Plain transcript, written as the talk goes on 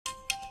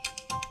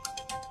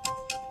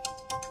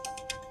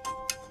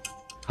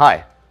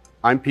Hi,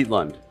 I'm Pete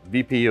Lund,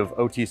 VP of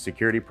OT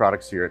Security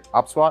Products here at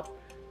OPSWAT,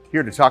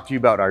 here to talk to you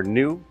about our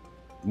new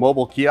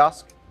mobile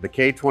kiosk, the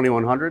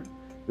K2100.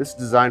 This is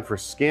designed for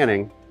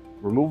scanning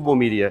removable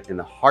media in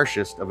the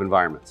harshest of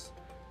environments.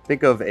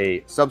 Think of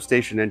a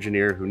substation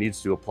engineer who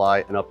needs to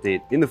apply an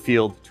update in the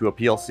field to a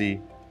PLC,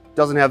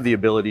 doesn't have the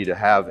ability to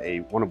have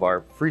one of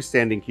our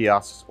freestanding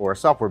kiosks or a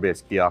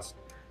software-based kiosk.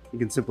 He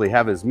can simply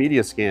have his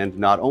media scanned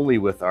not only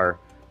with our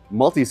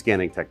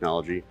multi-scanning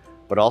technology,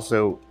 but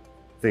also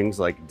things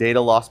like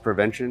data loss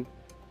prevention,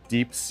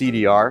 deep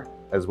CDR,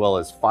 as well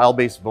as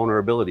file-based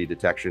vulnerability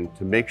detection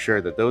to make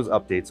sure that those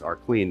updates are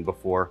clean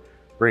before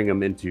bringing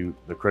them into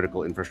the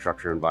critical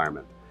infrastructure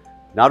environment.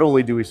 Not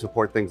only do we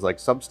support things like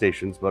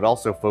substations, but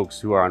also folks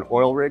who are on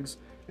oil rigs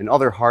and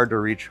other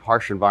hard-to-reach,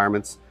 harsh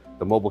environments.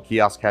 The mobile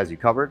kiosk has you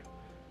covered.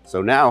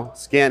 So now,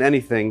 scan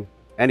anything,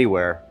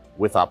 anywhere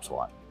with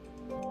OPSWAT.